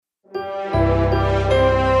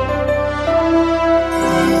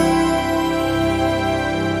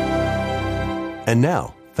And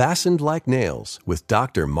now, Fastened Like Nails with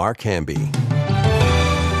Dr. Mark Hamby.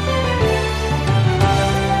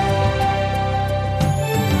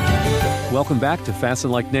 Welcome back to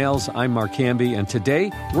Fastened Like Nails. I'm Mark Hamby, and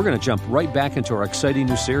today we're going to jump right back into our exciting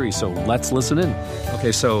new series, so let's listen in.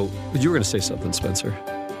 Okay, so you were going to say something, Spencer.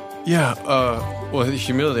 Yeah, well, the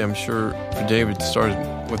humility, I'm sure, for David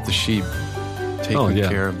started with the sheep, taking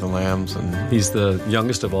care of the lambs. And he's the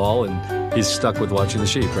youngest of all, and he's stuck with watching the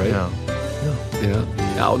sheep, right? Yeah.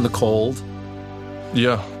 Out in the cold.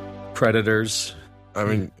 Yeah. Predators. I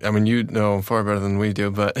mean, you know far better than we do,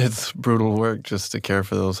 but it's brutal work just to care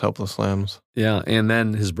for those helpless lambs. Yeah, and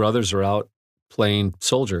then his brothers are out playing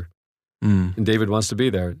soldier, and David wants to be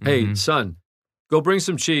there. Hey, son, go bring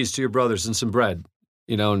some cheese to your brothers and some bread.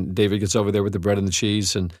 You know, and David gets over there with the bread and the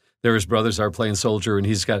cheese, and there his brothers are playing soldier, and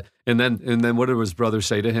he's got. And then what do his brothers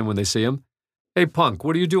say to him when they see him? Hey, punk,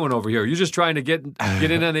 what are you doing over here? You're just trying to get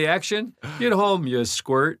in on the action? Get home, you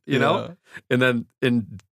squirt. You know. And then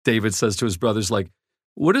David says to his brothers, like,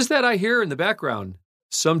 what is that I hear in the background?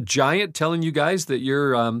 Some giant telling you guys that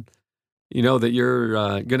you're, going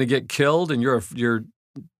to get killed and you're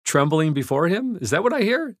trembling before him? Is that what I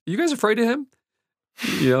hear? Are you guys afraid of him?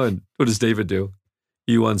 You know, and what does David do?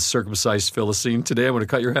 You uncircumcised Philistine, today I'm going to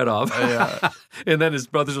cut your head off. And then his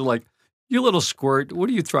brothers are like, you little squirt, what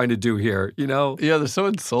are you trying to do here? You know? Yeah, they're so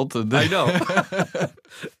insulted. I know.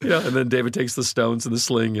 And then David takes the stones and the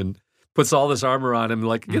sling and puts all this armor on him,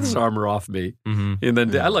 like, get this armor off me. And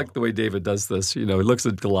then I like the way David does this. You know, he looks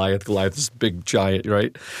at Goliath, this big giant,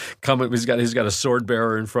 right? He's got a sword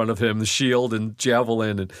bearer in front of him, the shield and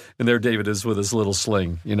javelin, and there David is with his little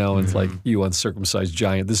sling, you know, and it's like, you uncircumcised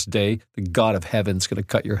giant, this day, the God of heaven's going to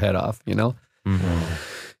cut your head off, you know?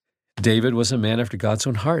 David was a man after God's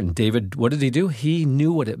own heart. And David, what did he do? He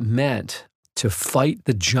knew what it meant to fight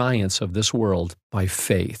the giants of this world by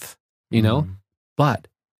faith, you know? But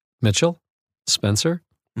Mitchell, Spencer,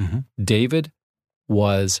 David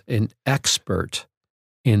was an expert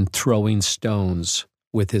in throwing stones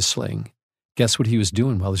with his sling. Guess what he was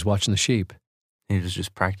doing while he was watching the sheep? He was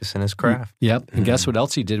just practicing his craft. Yep. And guess what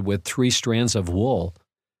else he did with 3 strands of wool?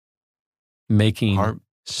 Making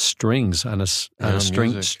strings on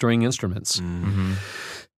string instruments.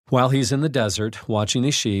 While he's in the desert watching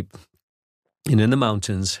these sheep and in the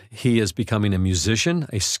mountains, he is becoming a musician,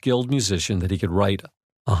 a skilled musician that he could write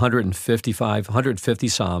 150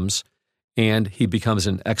 psalms, and he becomes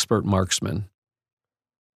an expert marksman.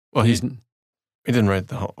 Well, he didn't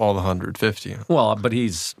write all the 150. Well, but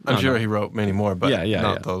I'm sure he wrote many more, but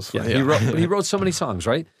not those. Yeah. He wrote so many songs,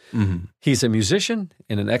 right? He's a musician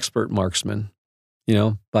and an expert marksman, you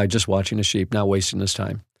know, by just watching a sheep, not wasting his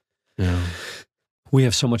time. Yeah. We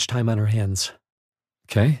have so much time on our hands,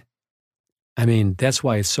 okay? I mean, that's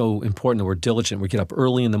why it's so important that we're diligent. We get up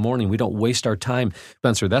early in the morning. We don't waste our time.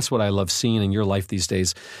 Spencer, that's what I love seeing in your life these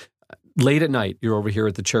days. Late at night, you're over here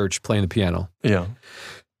at the church playing the piano. Yeah.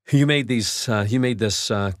 You made this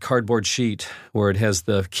cardboard sheet where it has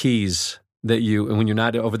the keys that and when you're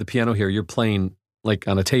not over the piano here, you're playing like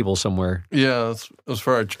on a table somewhere. Yeah, it was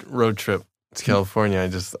for our road trip to California.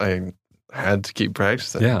 I had to keep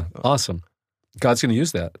practicing. Yeah, awesome. God's going to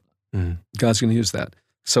use that. God's going to use that.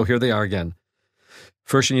 So here they are again.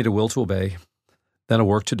 First, you need a will to obey, then a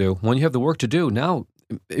work to do. When you have the work to do, now,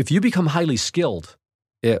 if you become highly skilled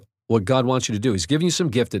at what God wants you to do, He's giving you some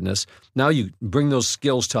giftedness. Now you bring those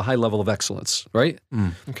skills to a high level of excellence, right?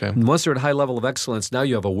 Okay. And once they're at a high level of excellence, now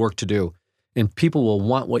you have a work to do, and people will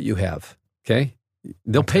want what you have, okay?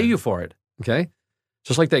 They'll pay you for it, okay?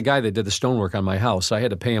 Just like that guy that did the stonework on my house. I had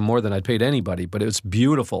to pay him more than I'd paid anybody, but it was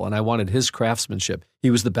beautiful, and I wanted his craftsmanship. He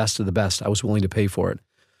was the best of the best. I was willing to pay for it.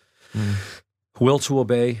 Will to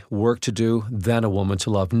obey, work to do, then a woman to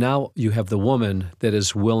love. Now you have the woman that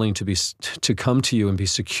is willing to come to you and be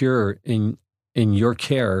secure in your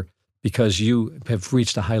care because you have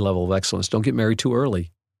reached a high level of excellence. Don't get married too early.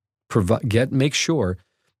 Make sure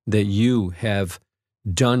that you have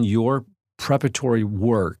done your preparatory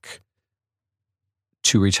work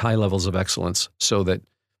to reach high levels of excellence so that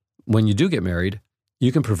when you do get married,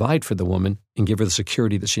 you can provide for the woman and give her the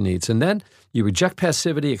security that she needs. And then you reject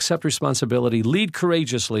passivity, accept responsibility, lead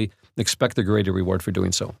courageously, and expect the greater reward for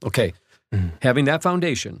doing so. Okay, having that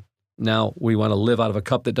foundation, now we want to live out of a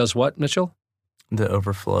cup that does what, Mitchell? That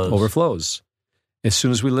overflows. Overflows. As soon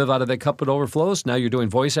as we live out of that cup that overflows, now you're doing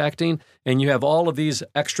voice acting, and you have all of these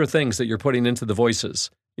extra things that you're putting into the voices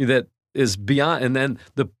that is beyond, and then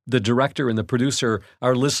the director and the producer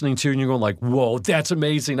are listening to you, and you're going like, whoa, that's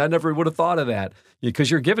amazing. I never would have thought of that,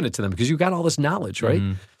 because you're giving it to them, because you got all this knowledge, right?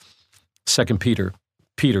 2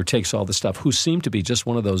 Peter takes all this stuff, who seemed to be just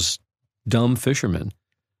one of those dumb fishermen,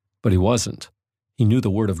 but he wasn't. He knew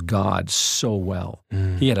the Word of God so well.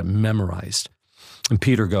 He had it memorized. And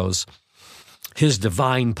Peter goes, his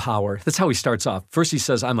divine power. That's how he starts off. First he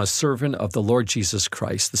says, I'm a servant of the Lord Jesus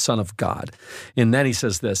Christ, the Son of God. And then he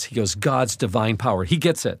says this. He goes, God's divine power. He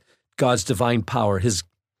gets it. God's divine power.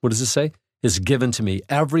 What does it say? Is given to me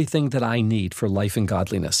everything that I need for life and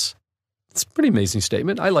godliness. It's a pretty amazing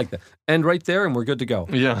statement. I like that. And right there, and we're good to go.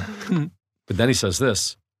 Yeah. But then he says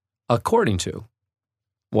this, according to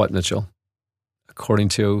what, Mitchell? According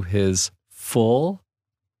to his full,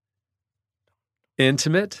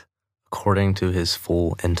 intimate. According to his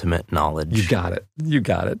full, intimate knowledge. You got it. You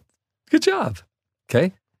got it. Good job.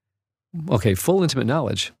 Okay. Okay, full, intimate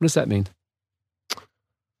knowledge. What does that mean?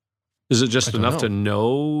 Is it just enough to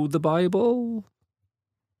know the Bible?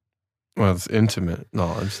 Well, it's intimate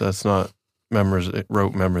knowledge. That's not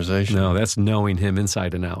rote memorization. No, that's knowing him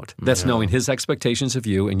inside and out. That's knowing his expectations of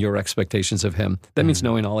you and your expectations of him. That means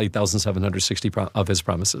knowing all 8,760 of his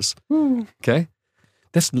promises. Okay?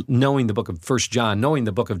 That's knowing the book of 1 John, knowing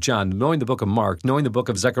the book of John, knowing the book of Mark, knowing the book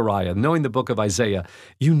of Zechariah, knowing the book of Isaiah.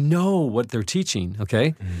 You know what they're teaching,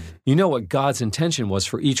 okay? You know what God's intention was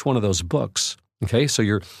for each one of those books, okay?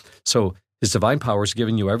 So his divine power is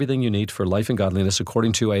giving you everything you need for life and godliness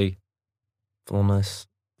according to a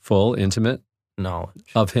full, intimate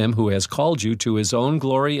knowledge of him who has called you to his own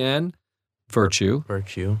glory and virtue.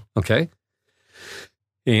 Okay?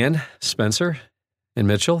 And Spencer and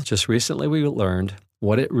Mitchell, just recently we learned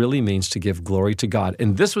what it really means to give glory to God.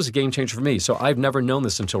 And this was a game changer for me. So I've never known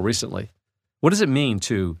this until recently. What does it mean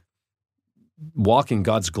to walk in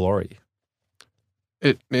God's glory?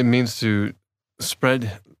 It means to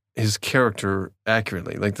spread his character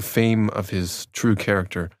accurately, like the fame of his true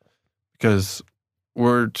character, because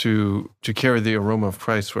we're to carry the aroma of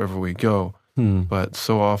Christ wherever we go, but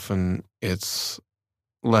so often it's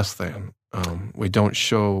less than. We don't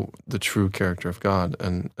show the true character of God,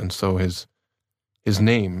 and so his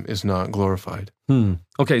name is not glorified.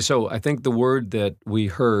 Okay, so I think the word that we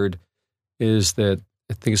heard is that,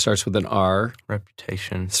 I think it starts with an R.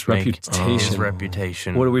 Reputation. It's reputation. His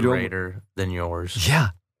reputation what are we greater than yours. Yeah.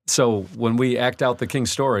 So when we act out the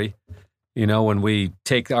King's story, when we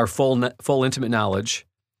take our full intimate knowledge,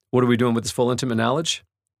 what are we doing with this full intimate knowledge?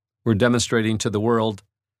 We're demonstrating to the world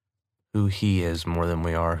who he is more than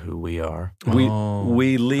we are who we are.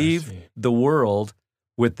 We leave the world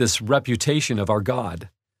with this reputation of our God.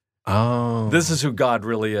 Oh. This is who God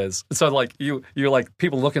really is. So like you're like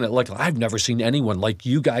people looking at like I've never seen anyone like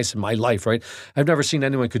you guys in my life, right? I've never seen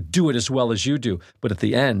anyone could do it as well as you do. But at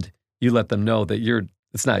the end, you let them know that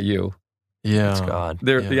it's not you. Yeah. It's God.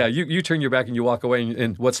 You turn your back and you walk away,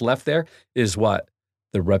 and what's left there is what?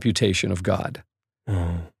 The reputation of God.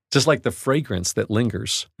 Just like the fragrance that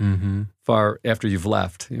lingers far after you've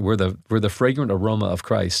left. We're the fragrant aroma of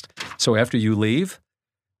Christ. So after you leave,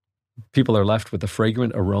 people are left with the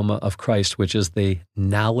fragrant aroma of Christ, which is the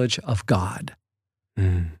knowledge of God.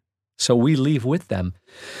 So we leave with them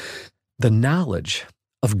the knowledge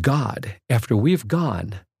of God. After we've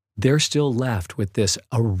gone, they're still left with this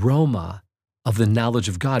aroma of the knowledge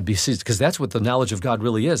of God, because that's what the knowledge of God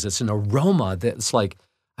really is. It's an aroma that's like,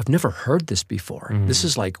 I've never heard this before. This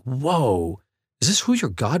is like, whoa, is this who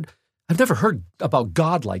your God? I've never heard about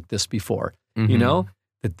God like this before.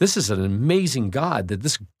 That this is an amazing God, that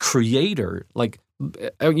this creator, like,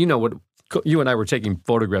 what, you and I were taking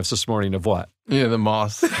photographs this morning of what? Yeah, the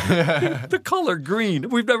moss. The color green.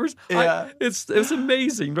 We've never, it's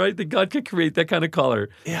amazing, right? That God could create that kind of color.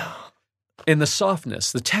 Yeah. And the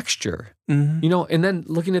softness, the texture, and then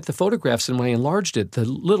looking at the photographs and when I enlarged it, the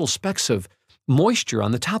little specks of moisture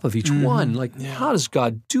on the top of each one. Like, how does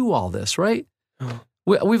God do all this, right?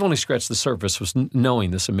 We've only scratched the surface with knowing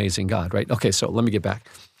this amazing God, right? Okay, so let me get back.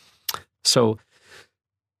 So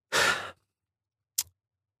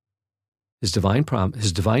his divine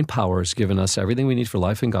power has given us everything we need for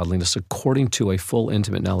life and godliness according to a full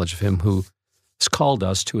intimate knowledge of him who has called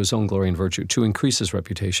us to his own glory and virtue, to increase his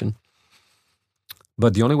reputation.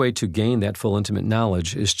 But the only way to gain that full intimate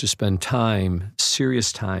knowledge is to spend time,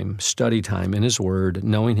 serious time, study time in his word,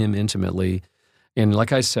 knowing him intimately. And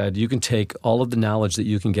like I said, you can take all of the knowledge that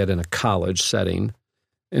you can get in a college setting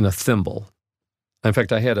in a thimble. In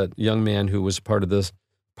fact, I had a young man who was part of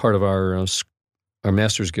our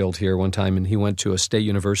Master's Guild here one time, and he went to a state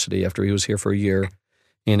university after he was here for a year.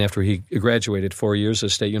 And after he graduated 4 years at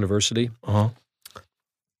state university,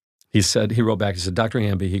 he wrote back, he said, Dr.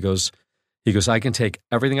 Hamby, he goes, I can take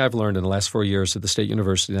everything I've learned in the last 4 years at the state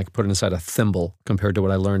university and I can put it inside a thimble compared to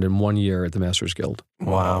what I learned in 1 year at the Master's Guild.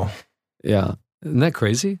 Wow. Yeah. Isn't that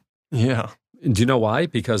crazy? Yeah. Do you know why?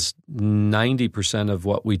 Because 90% of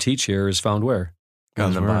what we teach here is found where?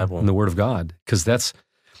 in the Word. Bible. in the Word of God, because that's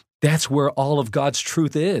where all of God's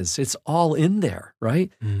truth is. It's all in there,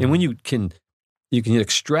 right? Mm. And when you can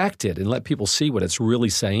extract it and let people see what it's really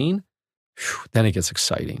saying, then it gets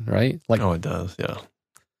exciting, right? Like Oh, it does. Yeah.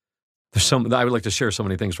 I would like to share so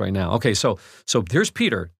many things right now. Okay, so here's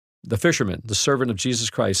Peter, the fisherman, the servant of Jesus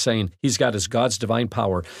Christ, saying he's got God's divine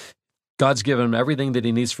power. God's given him everything that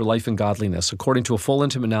he needs for life and godliness, according to a full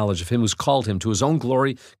intimate knowledge of him who's called him to his own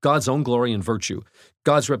glory, God's own glory and virtue.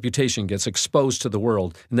 God's reputation gets exposed to the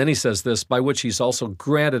world. And then he says this, by which he's also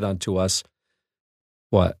granted unto us,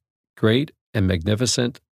 what? Great and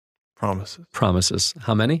magnificent Promises. promises.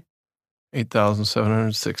 How many?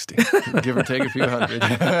 8,760. Give or take a few hundred.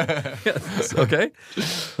 Yes,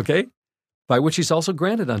 okay. By which he's also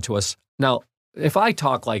granted unto us. Now, if I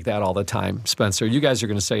talk like that all the time, Spencer, you guys are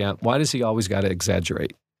going to say, why does he always got to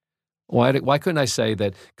exaggerate? Why couldn't I say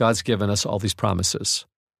that God's given us all these promises?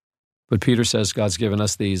 But Peter says God's given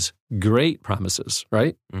us these great promises,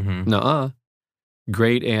 right? Mm-hmm. Nuh-uh.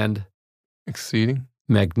 Great and Exceeding.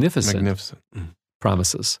 magnificent Magnificent.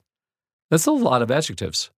 promises. That's a lot of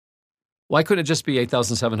adjectives. Why couldn't it just be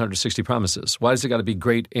 8,760 promises? Why does it got to be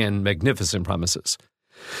great and magnificent promises?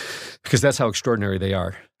 Because that's how extraordinary they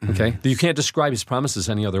are, okay? You can't describe his promises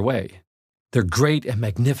any other way. They're great and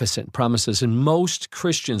magnificent promises, and most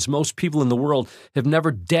Christians, most people in the world have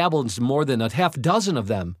never dabbled into more than a half dozen of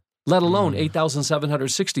them, let alone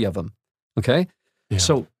 8,760 of them, okay? Yeah.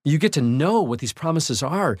 So you get to know what these promises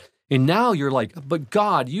are, and now you're like, but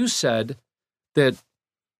God, you said that,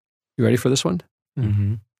 you ready for this one?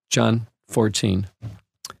 Mm-hmm. John 14.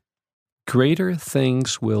 Greater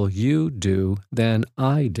things will you do than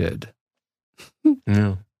I did.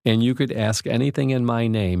 Yeah. And you could ask anything in my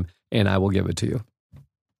name, and I will give it to you.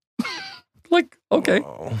 Like, okay,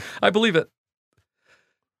 Wow. I believe it.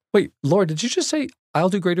 Wait, Lord, did you just say, I'll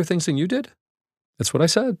do greater things than you did? That's what I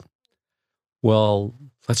said. Well,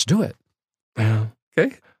 let's do it. Yeah.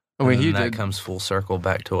 Okay? I mean, he that did. comes full circle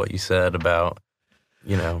back to what you said about,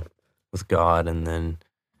 with God, and then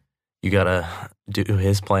you got to do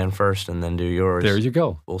his plan first and then do yours. There you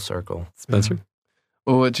go, Full circle. Spencer.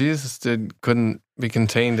 Well, what Jesus did couldn't be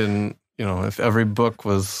contained in, if every book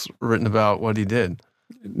was written about what he did.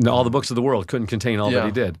 No, all the books of the world couldn't contain all that Yeah.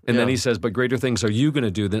 he did. And then Yeah. he says, but greater things are you going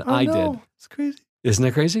to do than I did. It's crazy. Isn't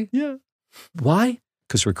that crazy? Yeah. Why?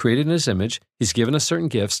 Because we're created in his image. He's given us certain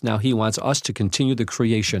gifts. Now he wants us to continue the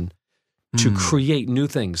creation, to create new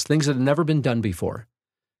things that have never been done before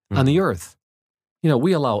on the earth.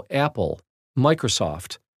 We allow Apple,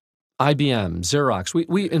 Microsoft, IBM, Xerox.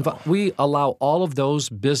 We allow all of those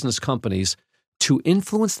business companies to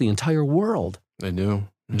influence the entire world. They do.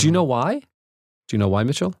 Do you know why? Do you know why,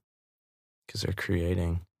 Mitchell? Because they're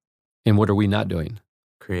creating. And what are we not doing?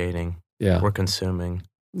 Yeah, We're consuming.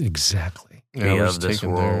 exactly. Yeah, We we're of just this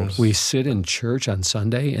taking world. theirs. We sit in church on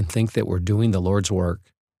Sunday and think that we're doing the Lord's work.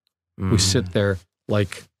 We sit there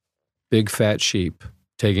like big fat sheep,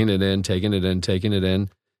 taking it in, taking it in, taking it in.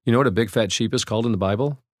 You know what a big fat sheep is called in the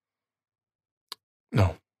Bible?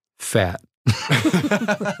 No. Fat.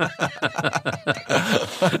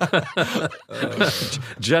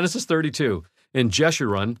 Genesis 32. In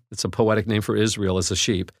Jeshurun, it's a poetic name for Israel as a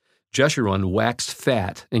sheep, Jeshurun waxed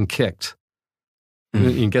fat and kicked.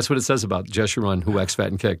 And guess what it says about Jeshurun who waxed fat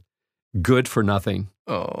and kicked? Good for nothing.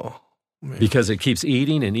 Oh, man. Because it keeps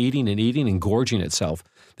eating and eating and eating and gorging itself.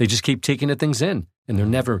 They just keep taking the things in, and they're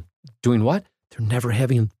never doing what? They're never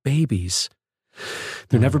having babies.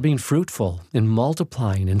 They're never being fruitful and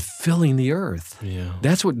multiplying and filling the earth. Yeah.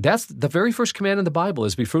 That's the very first command in the Bible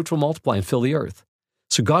is be fruitful, multiply, and fill the earth.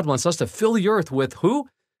 So God wants us to fill the earth with who?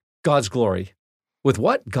 God's glory. With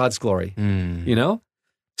what? God's glory.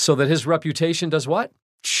 So that his reputation does what?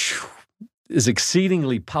 Is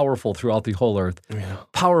exceedingly powerful throughout the whole earth. Yeah.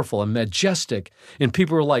 Powerful and majestic. And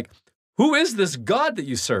people are like, who is this God that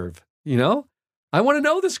you serve? I want to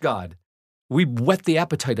know this God. We whet the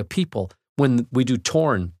appetite of people when we do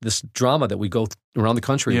Torn, this drama that we go around the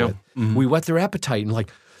country Yeah. with. Mhm. We whet their appetite and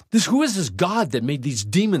like, who is this God that made these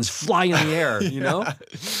demons fly in the air,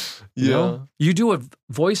 Yeah. You do a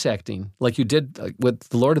voice acting like you did with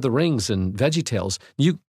The Lord of the Rings and VeggieTales.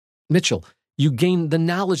 Mitchell, you gain the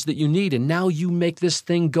knowledge that you need, and now you make this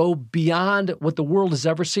thing go beyond what the world has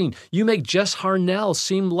ever seen. You make Jess Harnell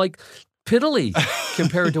seem like piddly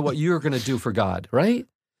compared to what you're going to do for God, right?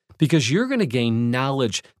 Because you're going to gain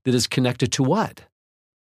knowledge that is connected to what?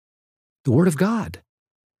 The Word of God.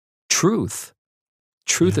 Truth.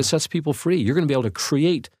 Truth that sets people free. You're going to be able to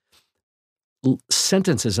create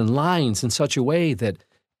sentences and lines in such a way that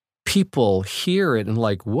people hear it and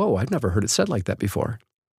like, whoa, I've never heard it said like that before.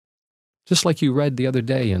 Just like you read the other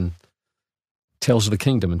day in Tales of the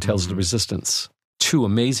Kingdom and Tales of the Resistance. 2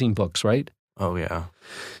 amazing books, right? Oh, yeah.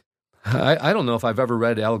 I don't know if I've ever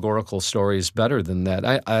read allegorical stories better than that.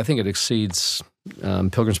 I think it exceeds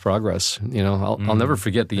Pilgrim's Progress. You know, I'll never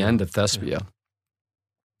forget the end of Thespia.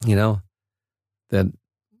 You know, that,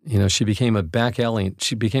 you know, she became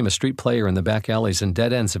a street player in the back alleys and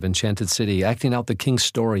dead ends of Enchanted City, acting out the king's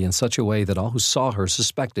story in such a way that all who saw her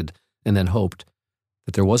suspected and then hoped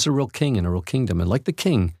that there was a real king and a real kingdom. And like the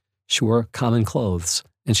king, she wore common clothes,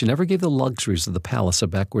 and she never gave the luxuries of the palace a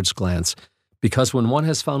backwards glance, because when one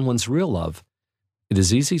has found one's real love, it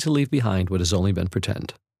is easy to leave behind what has only been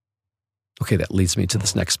pretend. Okay, that leads me to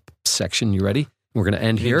this next section. You ready? We're going to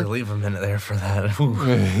end You here. need to leave a minute there for that.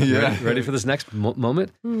 Yeah. Ready for this next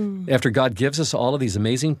moment? After God gives us all of these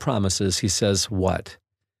amazing promises, he says what?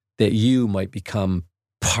 That you might become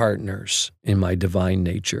partners in my divine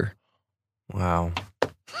nature. Wow.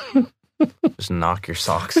 Just knock your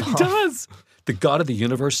socks off. It does. The God of the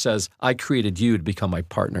universe says, I created you to become my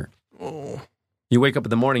partner. Oh. You wake up in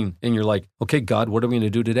the morning and you're like, okay, God, what are we going to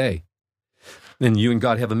do today? Then you and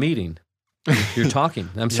God have a meeting. You're talking.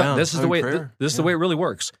 This is the way. This is the way it really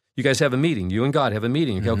works. You guys have a meeting. You and God have a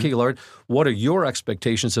meeting. Okay, Lord, what are your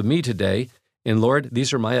expectations of me today? And Lord,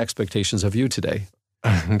 these are my expectations of you today.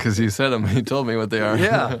 Because you said them. You told me what they are.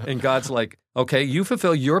 Yeah. And God's like, okay, you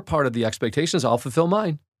fulfill your part of the expectations. I'll fulfill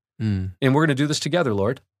mine. And we're going to do this together,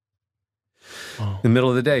 Lord. Oh. In the middle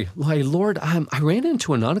of the day, hey, Lord, I ran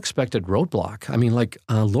into an unexpected roadblock. I mean, like,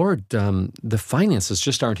 Lord, the finances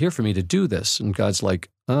just aren't here for me to do this. And God's like,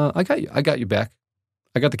 I got you. I got you back.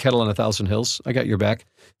 I got the kettle on 1,000 hills. I got your back.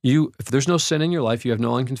 If there's no sin in your life, you have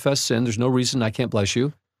no unconfessed sin, there's no reason I can't bless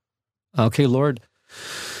you. Okay, Lord.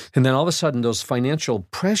 And then all of a sudden, those financial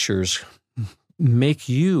pressures make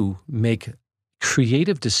you make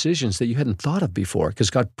creative decisions that you hadn't thought of before, because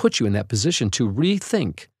God put you in that position to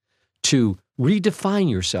rethink, to redefine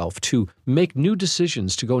yourself, to make new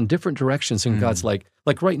decisions, to go in different directions. And God's like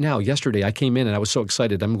right now, yesterday, I came in and I was so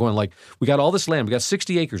excited. I'm going like, we got all this land. We got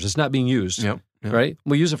 60 acres. It's not being used, right?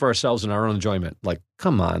 We use it for ourselves and our own enjoyment. Like,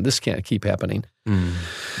 come on, this can't keep happening.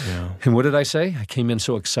 Yeah. And what did I say? I came in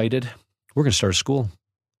so excited. We're going to start a school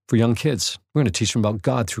for young kids. We're going to teach them about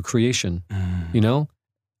God through creation. You know,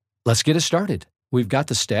 let's get it started. We've got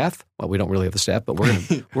the staff. Well, we don't really have the staff, but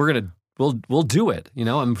we'll do it. You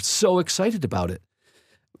know, I'm so excited about it.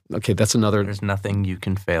 Okay, that's another. There's nothing you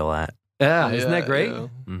can fail at. Yeah, isn't that great? Yeah.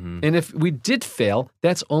 And if we did fail,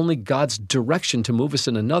 that's only God's direction to move us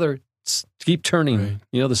in another. Keep turning. Right.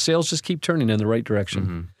 You know, the sails just keep turning in the right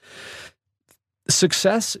direction.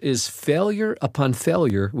 Success is failure upon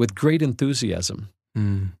failure with great enthusiasm.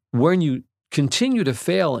 When you continue to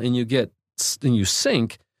fail and you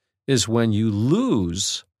sink, is when you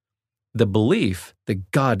lose the belief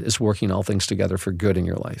that God is working all things together for good in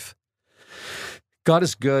your life. God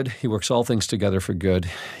is good. He works all things together for good.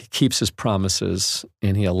 He keeps his promises,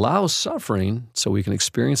 and he allows suffering so we can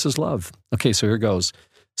experience his love. Okay, so here goes.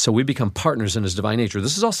 So we become partners in his divine nature.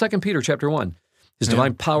 This is all 2 Peter chapter 1. His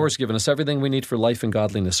divine power has given us everything we need for life and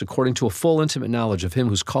godliness, according to a full intimate knowledge of him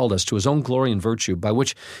who's called us to his own glory and virtue, by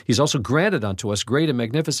which he's also granted unto us great and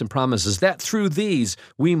magnificent promises, that through these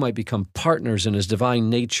we might become partners in his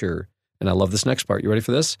divine nature. And I love this next part. You ready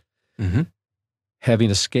for this?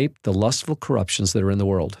 Having escaped the lustful corruptions that are in the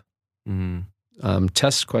world.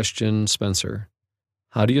 Test question, Spencer.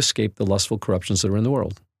 How do you escape the lustful corruptions that are in the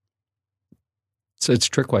world? So it's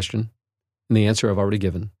a trick question, and the answer I've already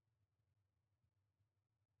given.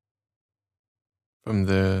 From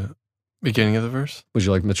the beginning of the verse? Would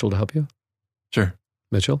you like Mitchell to help you? Sure.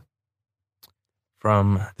 Mitchell?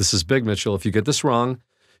 This is big, Mitchell. If you get this wrong,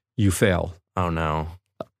 you fail. Oh, no.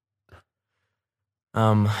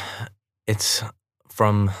 It's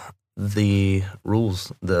from the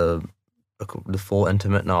rules, the full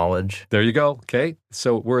intimate knowledge. There you go. Okay.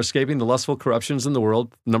 So we're escaping the lustful corruptions in the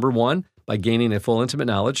world. Number 1, by gaining a full intimate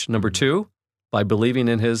knowledge. Number 2, by believing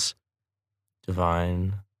in his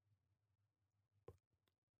divine.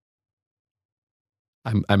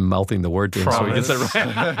 I'm mouthing the word to him so he gets it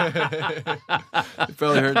right. You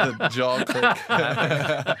probably heard the jaw click.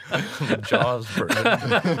 The jaws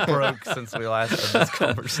broke since we last had this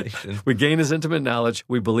conversation. We gain his intimate knowledge.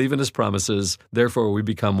 We believe in his promises. Therefore, we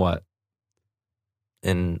become what?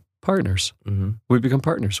 Partners. We become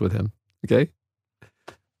partners with him. Okay?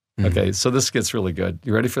 Okay, so this gets really good.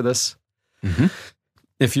 You ready for this?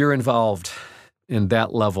 If you're involved in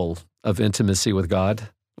that level of intimacy with God,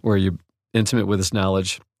 where you're intimate with his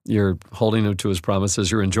knowledge, you're holding him to his promises,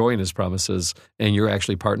 you're enjoying his promises, and you're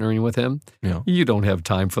actually partnering with him, you don't have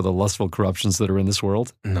time for the lustful corruptions that are in this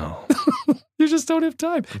world. No. You just don't have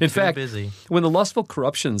time. In fact, busy. when the lustful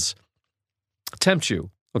corruptions tempt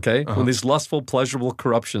you, okay? When these lustful, pleasurable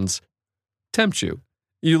corruptions tempt you.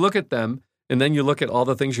 You look at them, and then you look at all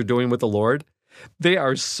the things you're doing with the Lord. They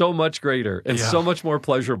are so much greater and so much more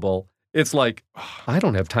pleasurable. It's like, I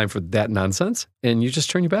don't have time for that nonsense. And you just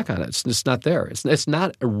turn your back on it. It's just not there. It's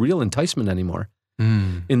not a real enticement anymore.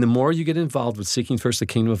 And the more you get involved with seeking first the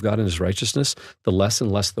kingdom of God and his righteousness, the less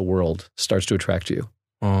and less the world starts to attract you.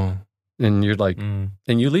 And you're like, and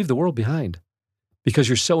you leave the world behind because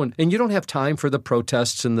you're and you don't have time for the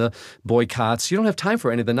protests and the boycotts. You don't have time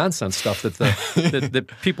for any of the nonsense stuff that that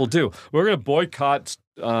people do. We're going to boycott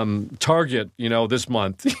Target, this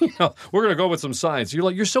month. We're going to go with some science.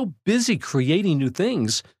 You're so busy creating new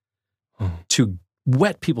things to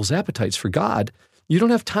whet people's appetites for God. You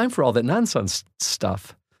don't have time for all that nonsense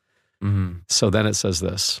stuff. So then it says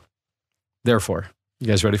this. Therefore, you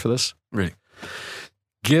guys ready for this? Ready.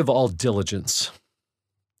 Give all diligence.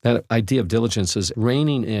 That idea of diligence is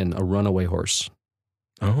reining in a runaway horse.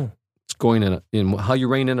 Oh. It's going in how you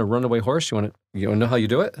rein in a runaway horse. You want to know how you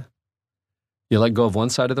do it? You let go of one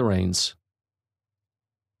side of the reins,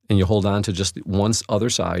 and you hold on to just one other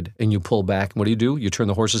side, and you pull back. What do? You turn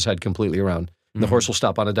the horse's head completely around. And the horse will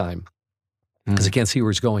stop on a dime because it can't see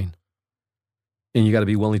where it's going. And you got to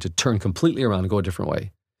be willing to turn completely around and go a different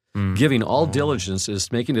way. Giving all diligence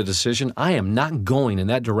is making a decision. I am not going in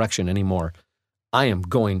that direction anymore. I am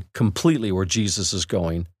going completely where Jesus is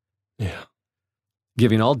going. Yeah.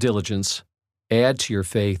 Giving all diligence, add to your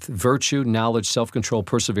faith virtue, knowledge, self-control,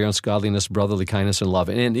 perseverance, godliness, brotherly kindness, and love.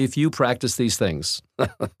 And if you practice these things, if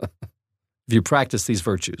you practice these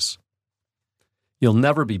virtues, you'll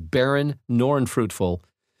never be barren nor unfruitful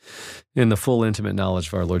in the full intimate knowledge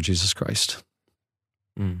of our Lord Jesus Christ.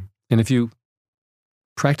 And if you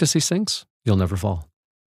practice these things, you'll never fall.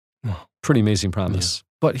 Pretty amazing promise.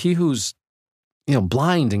 Yeah. But he who's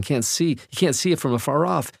blind and can't see it from afar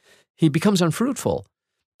off, he becomes unfruitful.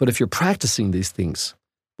 But if you're practicing these things,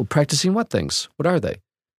 well, practicing what things? What are they?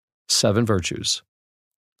 7 virtues.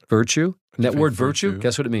 Virtue, and that word virtue,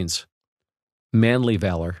 guess what it means? Manly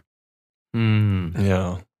valor.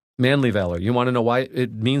 Yeah. Manly valor. You want to know why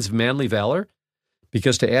it means manly valor?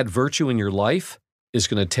 Because to add virtue in your life is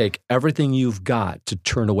going to take everything you've got to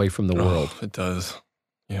turn away from the world. It does.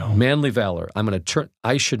 Yeah. Manly valor.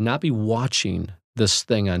 I should not be watching this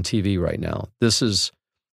thing on TV right now. This does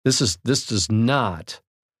not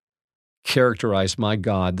characterize my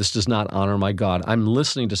God. This does not honor my God. I'm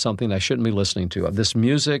listening to something I shouldn't be listening to. This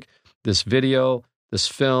music, this video, this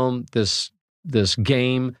film, this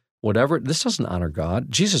game, whatever, this doesn't honor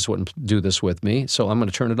God. Jesus wouldn't do this with me, so I'm going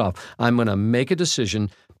to turn it off. I'm going to make a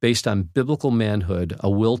decision based on biblical manhood, a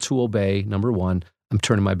will to obey, number 1. I'm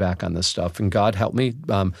turning my back on this stuff. And God, help me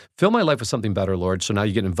fill my life with something better, Lord. So now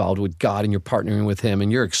you get involved with God and you're partnering with him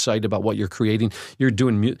and you're excited about what you're creating. You're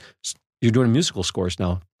doing musical scores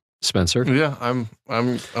now, Spencer. Yeah, I'm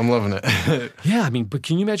loving it. Yeah, but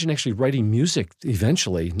can you imagine actually writing music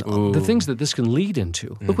eventually? Ooh. The things that this can lead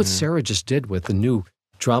into. Look what Sarah just did with the new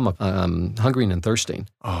drama, Hungering and Thirsting.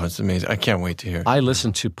 Oh, it's amazing. I can't wait to hear it. I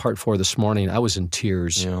listened to part 4 this morning. I was in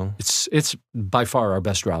tears. Yeah. It's by far our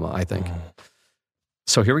best drama, I think.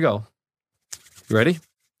 So here we go. You ready?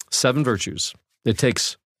 7 virtues. It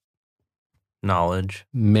takes knowledge,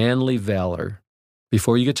 manly valor.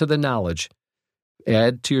 Before you get to the knowledge,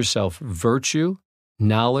 add to yourself virtue,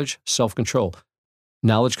 knowledge, self-control.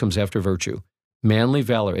 Knowledge comes after virtue. Manly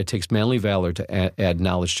valor. It takes manly valor to add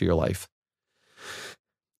knowledge to your life.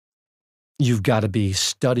 You've got to be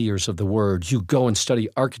studiers of the word. You go and study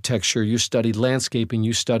architecture. You study landscaping.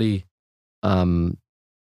 You study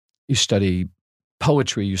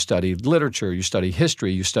poetry, you study literature, you study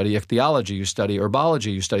history, you study ichthyology, you study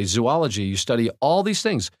herbology, you study zoology, you study all these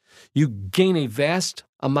things. You gain a vast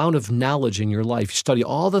amount of knowledge in your life. You study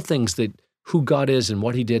all the things who God is and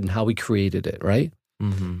what he did and how he created it, right?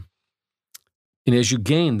 And as you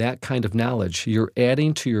gain that kind of knowledge, you're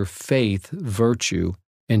adding to your faith virtue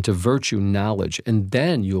and to virtue knowledge. And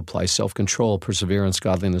then you apply self-control, perseverance,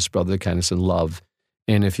 godliness, brotherly kindness, and love.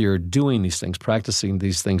 And if you're doing these things, practicing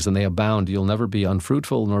these things, and they abound, you'll never be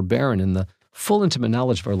unfruitful nor barren in the full intimate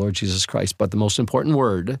knowledge of our Lord Jesus Christ. But the most important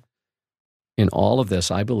word in all of this,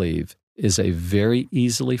 I believe, is a very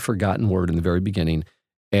easily forgotten word in the very beginning.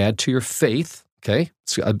 Add to your faith, okay?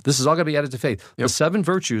 So, this is all going to be added to faith. Yep. The 7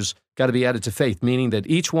 virtues got to be added to faith, meaning that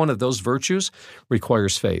each one of those virtues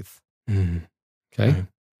requires faith, okay?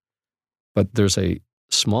 But there's a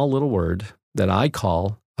small little word that I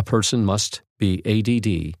call a person must be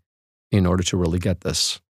ADD in order to really get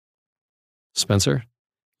this. Spencer,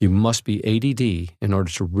 you must be ADD in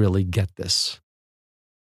order to really get this.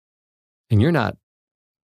 And you're not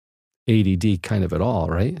ADD kind of at all,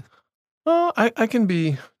 right? I can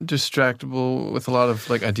be distractible with a lot of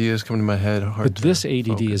like ideas coming to my head. But this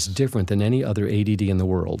ADD is different than any other ADD in the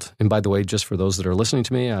world. And by the way, just for those that are listening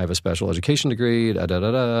to me, I have a special education degree,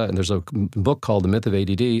 and there's a book called The Myth of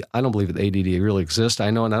ADD. I don't believe that ADD really exists.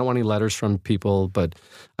 I know, and I don't want any letters from people, but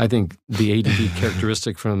I think the ADD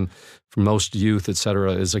characteristic from most youth, et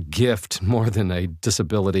cetera, is a gift more than a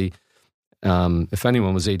disability. If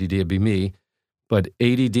anyone was ADD, it'd be me. But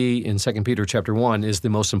ADD in 2 Peter chapter 1 is the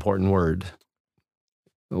most important word.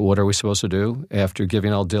 What are we supposed to do? After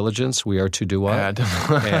giving all diligence, we are to do what? Add.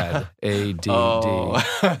 Add. A-D-D. Oh.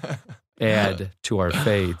 Add to our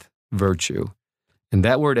faith virtue. And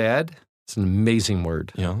that word add, it's an amazing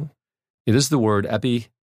word. Yeah. It is the word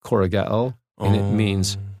epikorageo, and it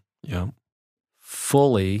means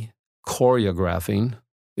fully choreographing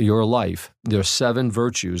your life. There are 7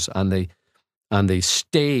 virtues on the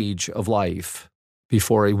stage of life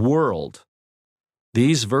before a world.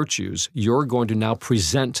 These virtues you're going to now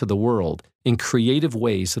present to the world in creative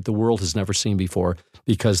ways that the world has never seen before,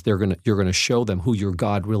 because you're going to show them who your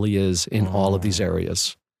God really is in all of these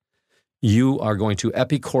areas. You are going to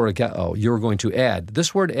epikorageo. You're going to add.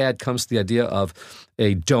 This word add comes to the idea of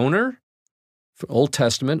a donor, Old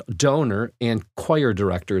Testament, donor, and choir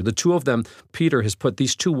director. The two of them, Peter has put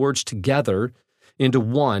these two words together into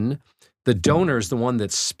one. The donor is the one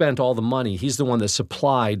that spent all the money. He's the one that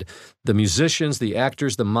supplied the musicians, the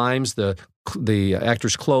actors, the mimes, the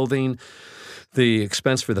actors' clothing, the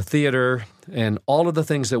expense for the theater, and all of the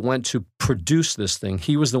things that went to produce this thing.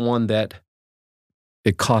 He was the one that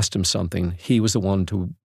it cost him something. He was the one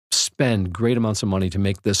to spend great amounts of money to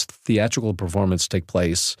make this theatrical performance take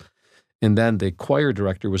place. And then the choir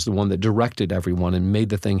director was the one that directed everyone and made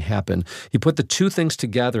the thing happen. He put the two things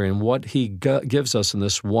together, and what he gives us in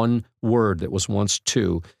this one word that was once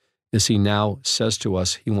two is he now says to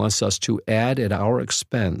us, he wants us to add at our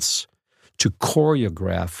expense to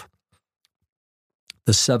choreograph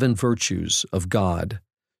the 7 virtues of God,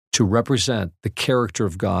 to represent the character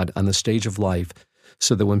of God on the stage of life,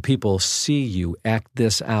 so that when people see you act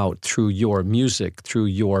this out through your music, through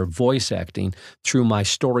your voice acting, through my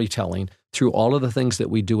storytelling, through all of the things that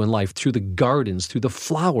we do in life, through the gardens, through the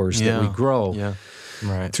flowers that we grow,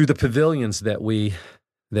 through the pavilions that we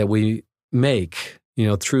make,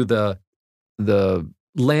 through the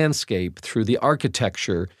landscape, through the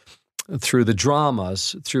architecture, through the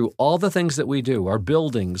dramas, through all the things that we do, our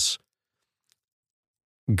buildings.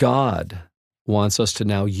 God wants us to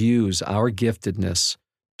now use our giftedness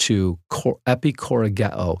to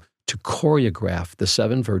epikorageo, to choreograph the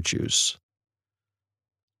 7 virtues.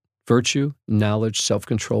 Virtue, knowledge,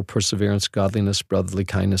 self-control, perseverance, godliness, brotherly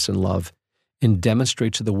kindness, and love, and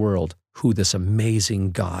demonstrate to the world who this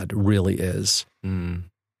amazing God really is. And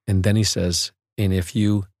then he says, and if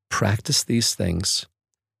you practice these things,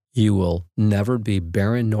 you will never be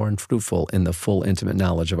barren nor unfruitful in the full intimate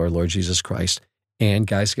knowledge of our Lord Jesus Christ. And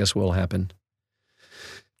guys, guess what will happen?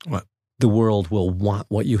 What? The world will want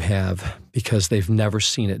what you have because they've never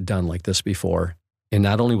seen it done like this before. And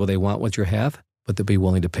not only will they want what you have, but they'll be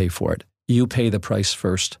willing to pay for it. You pay the price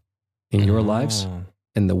first in your lives,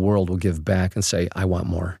 and the world will give back and say, I want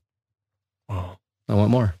more. Wow. I want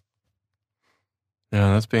more.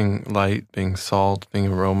 Yeah, that's being light, being salt, being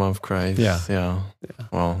aroma of Christ. Yeah.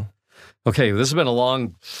 Wow. Okay, this has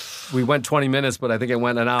been we went 20 minutes, but I think it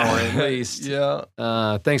went an hour at least.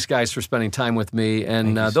 Thanks, guys, for spending time with me.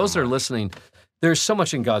 And those that are listening, there's so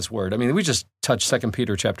much in God's Word. I mean, we just touched 2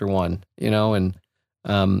 Peter chapter 1, and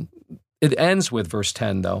it ends with verse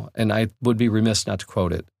 10, though, and I would be remiss not to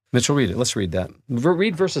quote it. Mitchell, read it. Let's read that.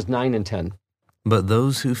 Read verses 9 and 10. But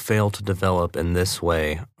those who fail to develop in this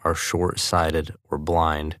way are short-sighted or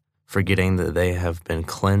blind, forgetting that they have been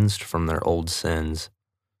cleansed from their old sins.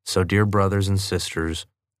 So, dear brothers and sisters,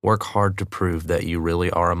 work hard to prove that you really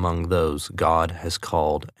are among those God has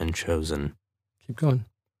called and chosen. Keep going.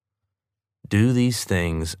 Do these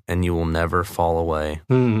things, and you will never fall away.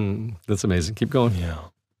 That's amazing. Keep going. Yeah.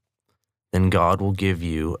 Then God will give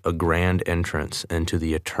you a grand entrance into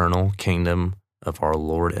the eternal kingdom of our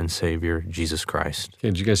Lord and Savior, Jesus Christ. Okay,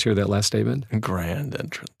 did you guys hear that last statement? A grand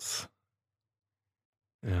entrance.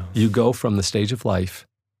 Yeah. You go from the stage of life,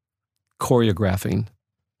 choreographing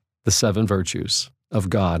the 7 virtues of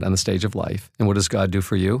God on the stage of life. And what does God do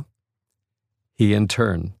for you? He, in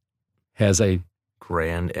turn, has a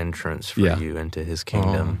grand entrance for you into his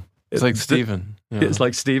kingdom. It's like Stephen. It's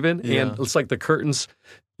like Stephen, and it's like the curtains,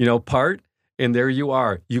 part, and there you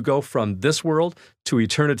are. You go from this world to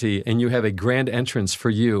eternity, and you have a grand entrance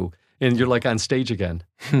for you, and you're like on stage again.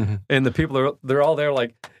 And the people, they're all there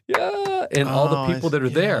like, yeah, and all the people that are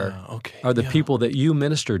there are the people that you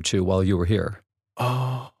ministered to while you were here.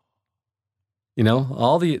 Oh. You know,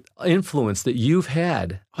 all the influence that you've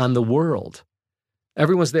had on the world.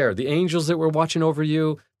 Everyone's there. The angels that were watching over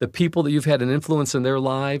you, the people that you've had an influence in their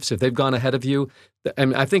lives, if they've gone ahead of you. I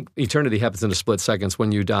mean, I think eternity happens in a split seconds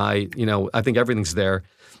when you die. You know, I think everything's there.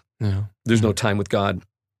 Yeah. There's no time with God.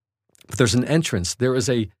 But there's an entrance. There is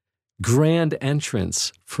a grand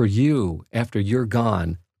entrance for you after you're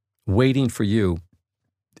gone, waiting for you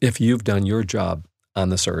if you've done your job on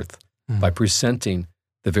this earth by presenting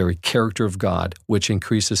the very character of God, which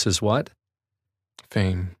increases his what?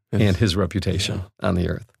 Fame. And his reputation on the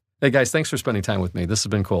earth. Hey, guys, thanks for spending time with me. This has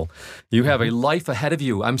been cool. You have a life ahead of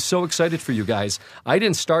you. I'm so excited for you guys. I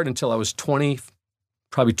didn't start until I was 20,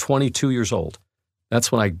 probably 22 years old.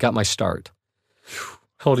 That's when I got my start.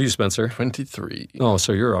 How old are you, Spencer? 23. Oh,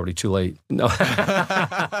 so you're already too late. No,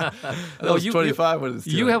 I was 25 when it was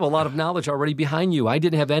too You late. have a lot of knowledge already behind you. I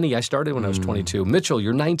didn't have any. I started when I was 22. Mitchell,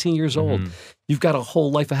 you're 19 years old. You've got a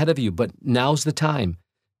whole life ahead of you, but now's the time.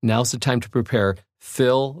 Now's the time to prepare.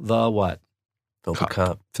 Fill the what? Fill the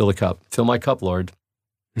cup. Fill the cup. Fill my cup, Lord,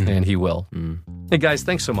 and he will. Hey, guys,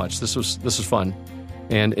 thanks so much. This was fun,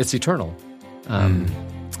 and it's eternal.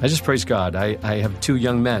 I just praise God. I have two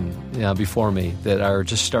young men before me that are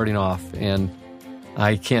just starting off, and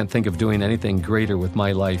I can't think of doing anything greater with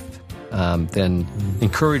my life than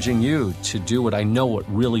encouraging you to do what I know what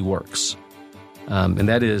really works, and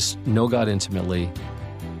that is know God intimately,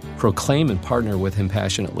 proclaim and partner with him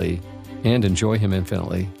passionately, and enjoy him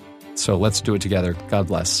infinitely. So let's do it together. God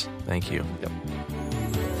bless. Thank you. Yep.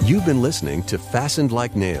 You've been listening to Fastened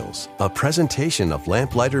Like Nails, a presentation of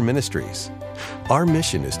Lamplighter Ministries. Our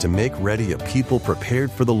mission is to make ready a people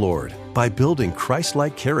prepared for the Lord by building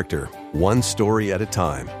Christ-like character, one story at a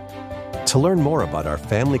time. To learn more about our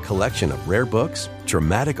family collection of rare books,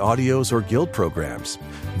 dramatic audios, or guild programs,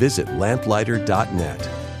 visit lamplighter.net.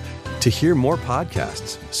 To hear more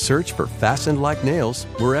podcasts, search for Fastened Like Nails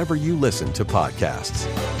wherever you listen to podcasts.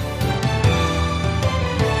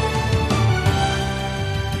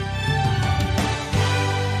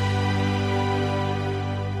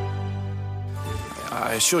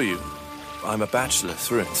 I assure you, I'm a bachelor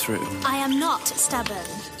through and through. I am not stubborn.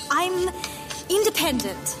 I'm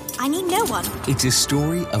independent. I need no one. It's a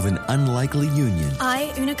story of an unlikely union.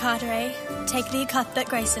 I, Una Carteret, take thee, Cuthbert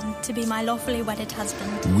Grayson, to be my lawfully wedded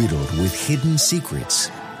husband. Riddled with hidden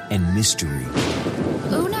secrets and mystery.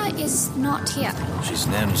 Una is not here. She's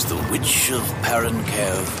known as the Witch of Perrin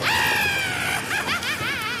Cove.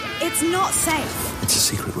 It's not safe. It's a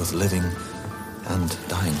secret worth living and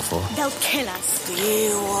dying for. They'll kill us. Be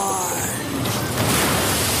warned.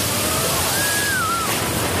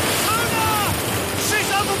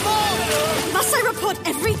 Must I report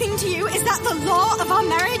everything to you? Is that the law of our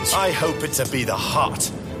marriage? I hope it to be the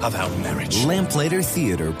heart of our marriage. Lamplighter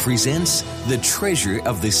Theater presents The Treasure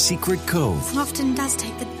of the Secret Cove. It often does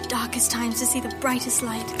take the darkest times to see the brightest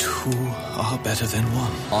light. Two are better than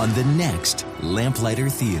one. On the next Lamplighter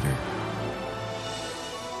Theater.